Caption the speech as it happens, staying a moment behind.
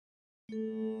நண்பர்களுக்கு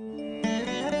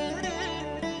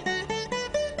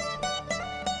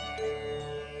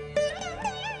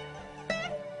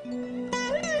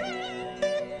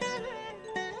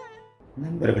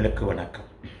வணக்கம்.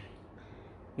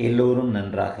 எல்லோரும்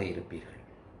நன்றாக இருப்பீர்கள்.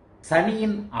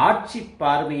 சனியின் ஆட்சி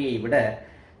பார்வையை விட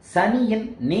சனியின்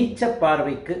நீச்ச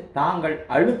பார்வைக்கு தாங்கள்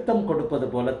அழுத்தம் கொடுப்பது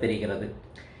போல தெரிகிறது.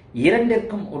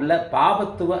 இரண்டிற்கும் உள்ள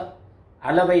பாபத்துவ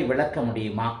அளவை விளக்க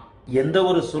முடியுமா? எந்த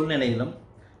ஒரு சூழ்நிலையிலும்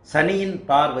சனியின்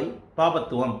பார்வை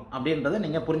பாபத்துவம் அப்படின்றத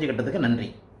நீங்க புரிஞ்சுக்கிட்டதுக்கு நன்றி.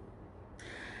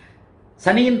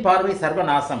 சனியின் பார்வை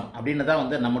சர்வநாசம் அப்படின்னு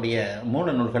தான் நம்முடைய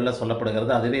மூல நூல்களில்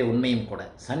சொல்லப்படுகிறது. அதுவே உண்மையும் கூட.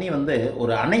 சனி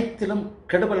ஒரு அனைத்திலும்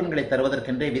கெடுபலன்களை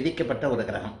தருவதற்கென்றே விதிக்கப்பட்ட ஒரு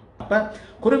கிரகம். அப்ப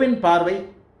குருவின் பார்வை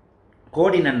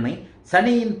கோடி நன்மை,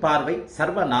 சனியின் பார்வை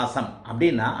சர்வநாசம்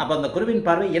அப்படின்னா அப்ப அந்த குருவின்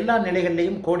பார்வை எல்லா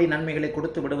நிலைகளிலையும் கோடி நன்மைகளை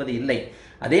கொடுத்து விடுவது இல்லை.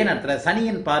 அதே நேரத்தில்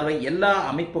சனியின் பார்வை எல்லா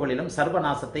அமைப்புகளிலும்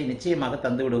சர்வநாசத்தை நிச்சயமாக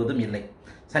தந்து விடுவதும் இல்லை.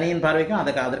 சனியின் பார்வைக்கும்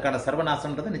அதற்கான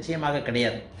சர்வநாசம்ன்றது நிச்சயமாக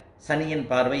கிடையாது. சனியின்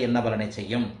பார்வை என்ன பலனை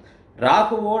செய்யும்?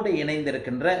 ராகுவோடு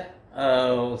இணைந்திருக்கின்ற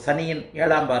சனியின்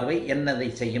 7ஆம் பார்வை என்னதை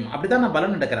செய்யும்? அப்படிதான் நான்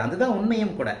பலன் எடுக்கிறேன். அதுதான்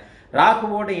உண்மையும் கூட.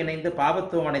 ராகுவோடு இணைந்து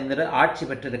பாபத்துவம் அடைந்து ஆட்சி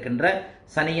பெற்றிருக்கின்ற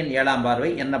சனியின் 7ஆம்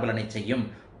பார்வை என்ன பலனை செய்யும்?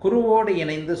 குருவோடு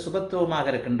இணைந்து சுபத்துவமாக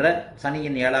இருக்கின்ற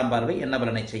சனியின் 7ஆம் பார்வை என்ன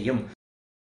பலனை செய்யும்?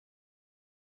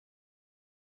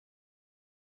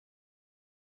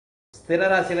 ஸ்திர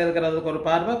ராசியில் இருக்கிறதுக்கு ஒரு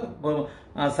பார்வை,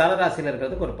 சரராசியில்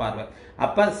இருக்கிறதுக்கு ஒரு பார்வை.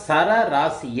 அப்ப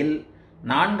சரராசியில்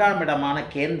 4ஆம் இடமான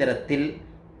கேந்திரத்தில்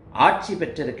ஆட்சி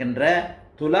பெற்றிருக்கின்ற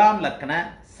துலாம் லக்ன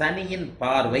சனியின்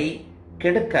பார்வை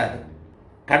கெடுக்காது.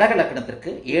 கடக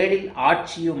லக்னத்திற்கு 7இல்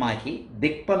ஆட்சியுமாகி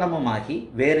திக்பலமுமாகி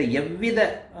வேறு எவ்வித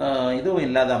இதுவும்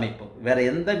இல்லாத அமைப்பு, வேற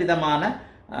எந்த விதமான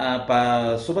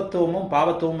சுபத்துவமும்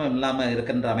பாவத்துவமும் இல்லாமல்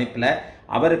இருக்கின்ற அமைப்புல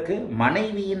அவருக்கு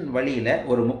மனைவியின் வழியில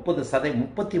ஒரு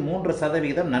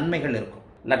 33% நன்மைகள் இருக்கும்.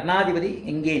 லக்னாதிபதி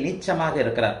இங்கே நீச்சமாக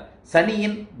இருக்கிறார்.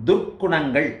 சனியின்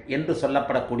துர்க்குணங்கள் என்று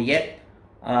சொல்லப்படக்கூடிய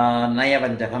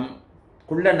நயவஞ்சகம்,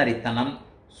 குள்ளநரித்தனம்,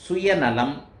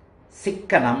 சுயநலம்,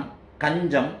 சிக்கனம்,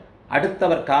 கஞ்சம்,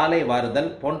 அடுத்தவர் காலை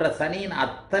வாருதல் போன்ற சனியின்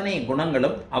அத்தனை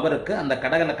குணங்களும் அவருக்கு, அந்த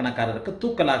கடகலக்கணக்காரருக்கு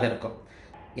தூக்கலாக இருக்கும்.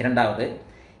 இரண்டாவது,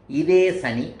 இதே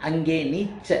சனி அங்கே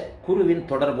நீச்ச குருவின்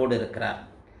தொடர்போடு இருக்கிறார்,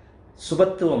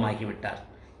 சுபத்துவமாகிவிட்டார்.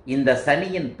 இந்த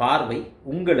சனியின் பார்வை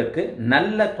உங்களுக்கு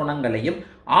நல்ல குணங்களையும்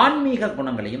ஆன்மீக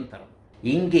குணங்களையும் தரும்.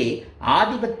 இங்கே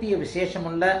ஆதிபத்திய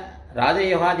விசேஷமுள்ள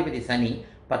ராஜயோகாதிபதி சனி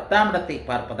 10ஆம் இடத்தை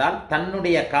பார்ப்பதால்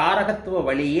தன்னுடைய காரகத்துவ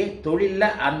வழியே தொழில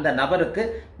அந்த நபருக்கு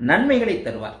நன்மைகளை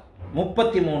தருவார்.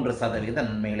 33%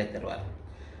 நன்மைகளை தருவார்.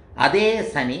 அதே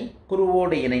சனி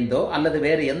குருவோடு இணைந்தோ அல்லது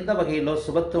வேறு எந்த வகையிலோ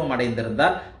சுபத்துவம்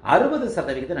அடைந்திருந்தால்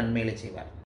 60% நன்மைகளை செய்வார்.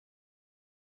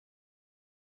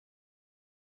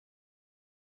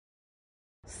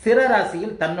 ஸ்திர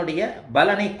ராசியில் தன்னுடைய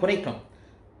பலனை குறைக்கும்.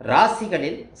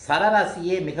 ராசிகளில்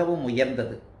சரராசியே மிகவும்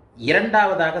உயர்ந்தது.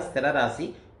 2ஆவதாக ஸ்திர ராசி,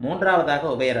 3ஆவதாக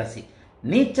உபயராசி.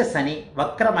 நீச்ச சனி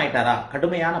வக்கரமாயிட்டாரா,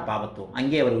 கடுமையான பாவத்துவம்,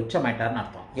 அங்கே அவர் உச்சமாயிட்டார்னு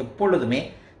அர்த்தம். எப்பொழுதுமே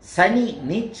சனி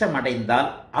நீச்சமடைந்தால்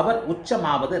அவர்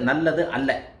உச்சமாவது நல்லது அல்ல.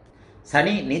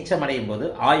 சனி நீச்சமடையும் போது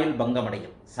ஆயுள் பங்கம்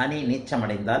அடையும். சனி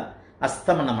நீச்சமடைந்தால்,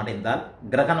 அஸ்தமனம் அடைந்தால்,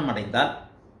 கிரகணம் அடைந்தால்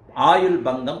ஆயுள்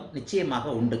பங்கம் நிச்சயமாக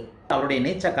உண்டு. அவருடைய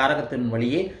நீச்ச காரகத்தின்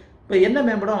வழியே என்ன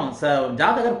மேம்படும்?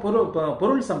 ஜாதகர்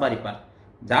பொருள் சம்பாதிப்பார்.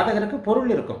 ஜாதகருக்கு பொருள்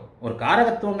இருக்கும். ஒரு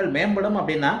காரகத்துவங்கள் மேம்படும்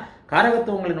அப்படின்னா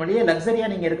காரகத்துவங்களின் வழியே லக்ஸரியா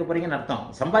நீங்க இருக்க போறீங்கன்னு அர்த்தம்,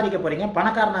 சம்பாதிக்க போறீங்க,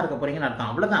 பணக்காரனா இருக்க போறீங்கன்னு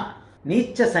அர்த்தம். அவ்வளவுதான்.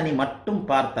 நீச்ச சனி மட்டும்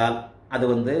பார்த்தால்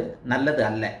அது நல்லது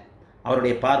அல்ல.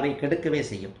 அவருடைய பார்வை கெடுக்கவே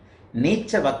செய்யும்.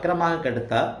 நீச்ச வக்கரமாக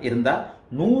இருந்தால்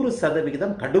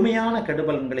 100% கடுமையான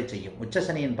கெடுபலன்களை செய்யும்.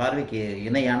 உச்சசனியின் பார்வைக்கு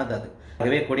இணையானது அது.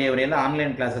 ஆகவே கூடிய வரையில்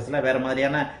ஆன்லைன் கிளாஸஸ்ல வேற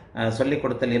மாதிரியான சொல்லிக்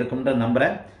கொடுத்தல் இருக்கும்னு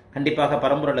நம்புறேன். கண்டிப்பாக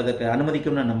பரம்பொருள் அதுக்கு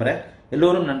அனுமதிக்கும்னு நம்புறேன்.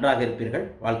 எல்லோரும் நன்றாக இருப்பீர்கள்.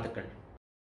 வாழ்த்துக்கள்.